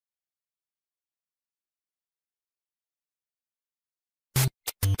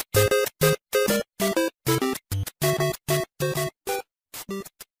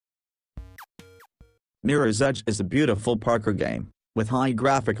Mirror's Edge is a beautiful parkour game, with high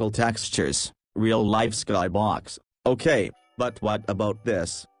graphical textures, real-life skybox. Okay, but what about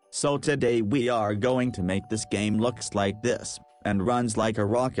this? So today we are going to make this game looks like this, and runs like a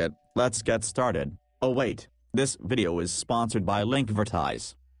rocket. Let's get started. Oh wait, this video is sponsored by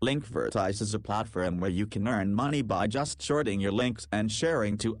Linkvertise. Linkvertise is a platform where you can earn money by just shorting your links and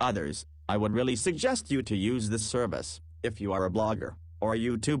sharing to others. I would really suggest you to use this service, if you are a blogger, or a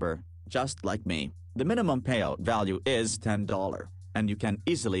YouTuber, just like me. The minimum payout value is $10, and you can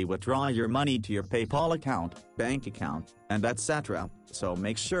easily withdraw your money to your PayPal account, bank account, and etc. So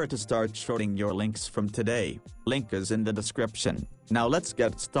make sure to start shorting your links from today. Link is in the description. Now let's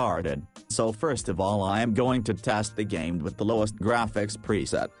get started. So first of all, I am going to test the game with the lowest graphics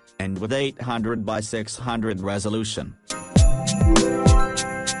preset, and with 800 by 600 resolution.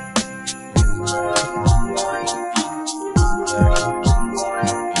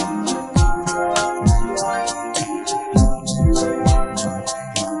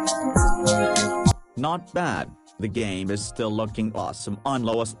 Not bad, the game is still looking awesome on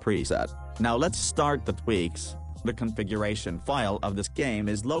lowest preset. Now let's start the tweaks. The configuration file of this game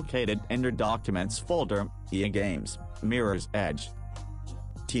is located in your Documents folder, EA Games, Mirror's Edge,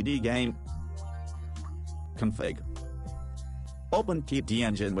 TD Game, Config. Open TD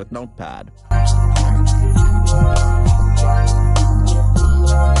Engine with Notepad.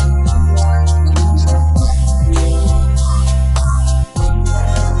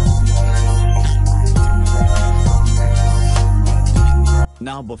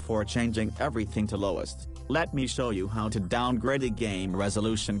 Now before changing everything to lowest, let me show you how to downgrade a game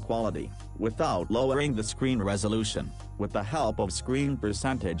resolution quality, without lowering the screen resolution, with the help of screen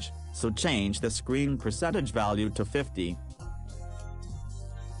percentage. So change the screen percentage value to 50.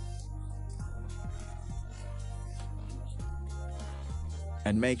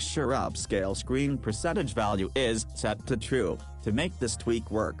 And make sure upscale screen percentage value is set to true, to make this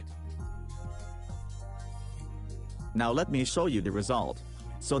tweak work. Now let me show you the result.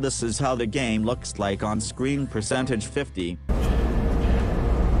 So this is how the game looks like on screen percentage 50.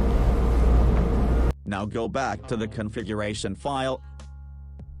 Now go back to the configuration file.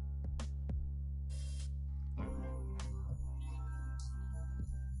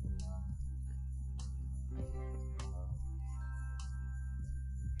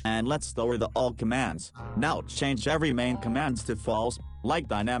 And let's lower the all commands. Now change every main commands to false, like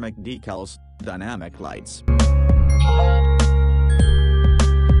dynamic decals, dynamic lights.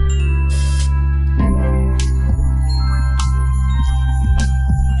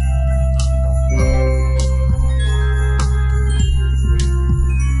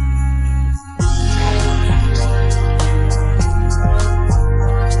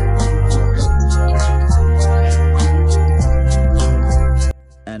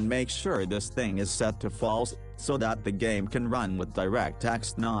 And make sure this thing is set to false, so that the game can run with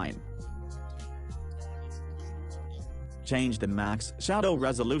DirectX 9. Change the max shadow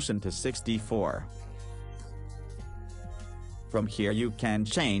resolution to 64. From here you can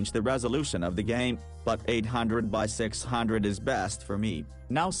change the resolution of the game, but 800 by 600 is best for me.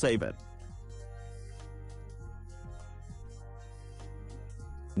 Now save it.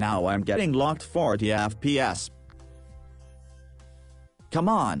 Now I'm getting locked 40 FPS. Come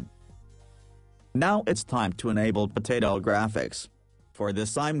on! Now it's time to enable potato graphics. For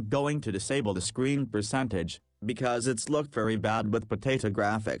this I'm going to disable the screen percentage, because it's looked very bad with potato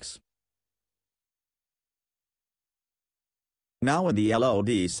graphics. Now in the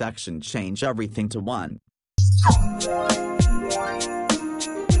LOD section change everything to 1.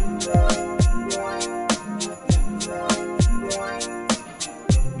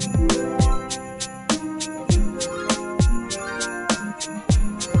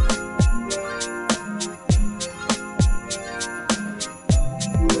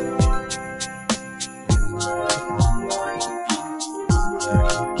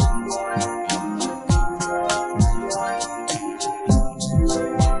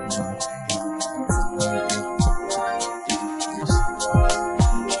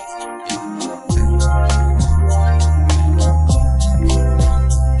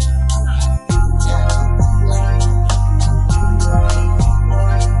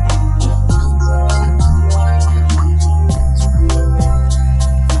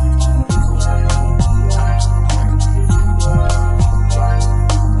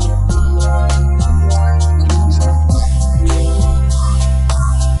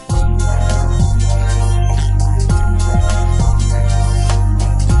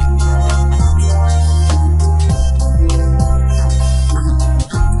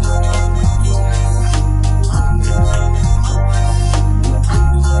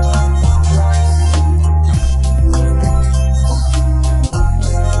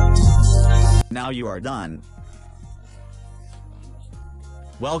 you are done.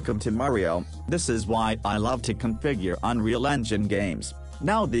 Welcome to Mario. This is why I love to configure Unreal Engine games.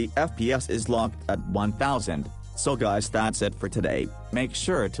 Now the FPS is locked at 1000. So guys, that's it for today. Make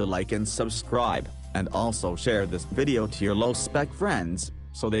sure to like and subscribe, and also share this video to your low spec friends,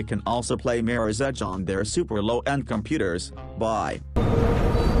 so they can also play Mirror's Edge on their super low-end computers. Bye.